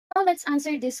Now let's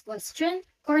answer this question.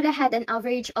 Corda had an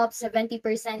average of 70%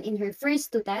 in her first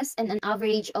 2 tests and an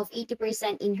average of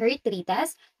 80% in her 3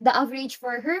 tests. The average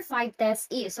for her 5 tests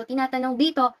is. So tinatanong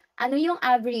dito, ano yung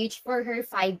average for her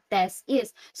 5 tests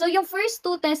is. So yung first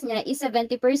 2 tests niya is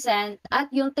 70% at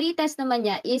yung 3 tests naman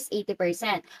niya is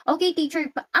 80%. Okay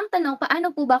teacher, ang tanong, paano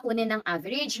po ba kunin ang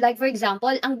average? Like for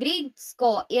example, ang grades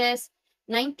ko is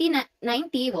 90,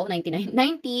 99,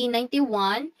 90,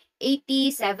 91,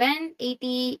 87,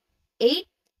 88,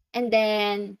 and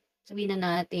then, sabihin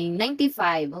na natin,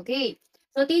 95. Okay.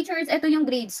 So, teachers, ito yung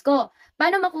grades ko.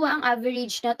 Paano makuha ang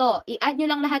average na to? I-add nyo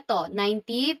lang lahat to.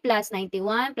 90 plus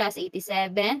 91 plus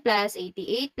 87 plus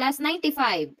 88 plus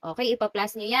 95. Okay,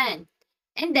 ipa-plus nyo yan.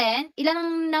 And then,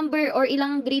 ilang number or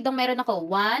ilang grade ang meron ako?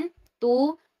 1,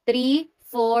 2, 3,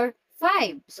 4,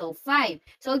 5. So, 5.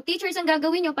 So, teachers, ang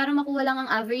gagawin nyo para makuha lang ang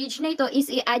average na ito is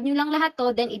i-add nyo lang lahat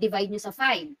to, then i-divide nyo sa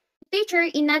 5. Teacher,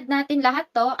 in-add natin lahat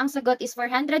to. Ang sagot is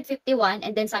 451.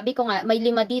 And then sabi ko nga, may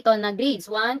 5 dito na grades.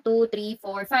 1, 2, 3,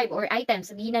 4, 5 or items.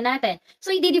 Sabihin na natin.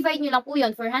 So, i-divide nyo lang po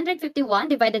yun.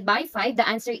 451 divided by 5. The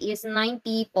answer is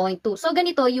 90.2. So,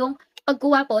 ganito yung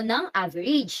pagkuha po ng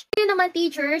average. Ngayon naman,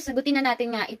 teacher, sagutin na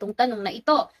natin nga itong tanong na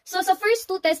ito. So, sa first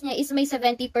 2 tests niya is may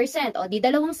 70%. O, di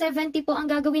dalawang 70 po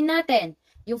ang gagawin natin.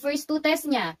 Yung first 2 tests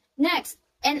niya. Next,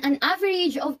 and an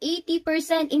average of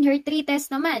 80% in her 3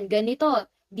 tests naman. Ganito.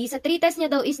 Di sa 3 tests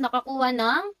niya daw is nakakuha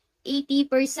ng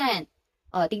 80%.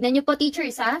 O, tignan niyo po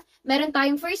teachers ha. Meron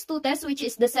tayong first 2 tests which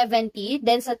is the 70.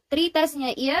 Then sa 3 tests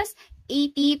niya is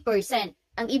 80%.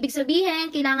 Ang ibig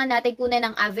sabihin, kailangan natin kunin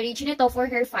ang average nito for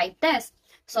her 5 tests.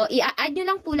 So, i-add nyo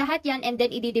lang po lahat yan and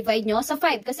then i-divide nyo sa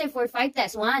 5. Kasi for 5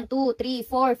 tests, 1, 2, 3,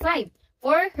 4, 5.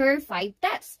 For her 5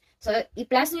 tests. So,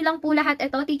 i-plus nyo lang po lahat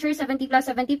ito, teacher, 70 plus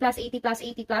 70 plus 80 plus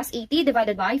 80 plus 80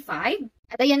 divided by 5.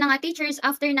 At ayan na nga, teachers,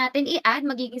 after natin i-add,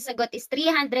 magiging sagot is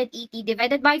 380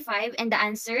 divided by 5 and the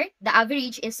answer, the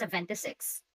average is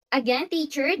 76. Again,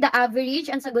 teacher, the average,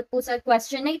 ang sagot po sa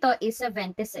question na ito is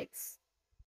 76.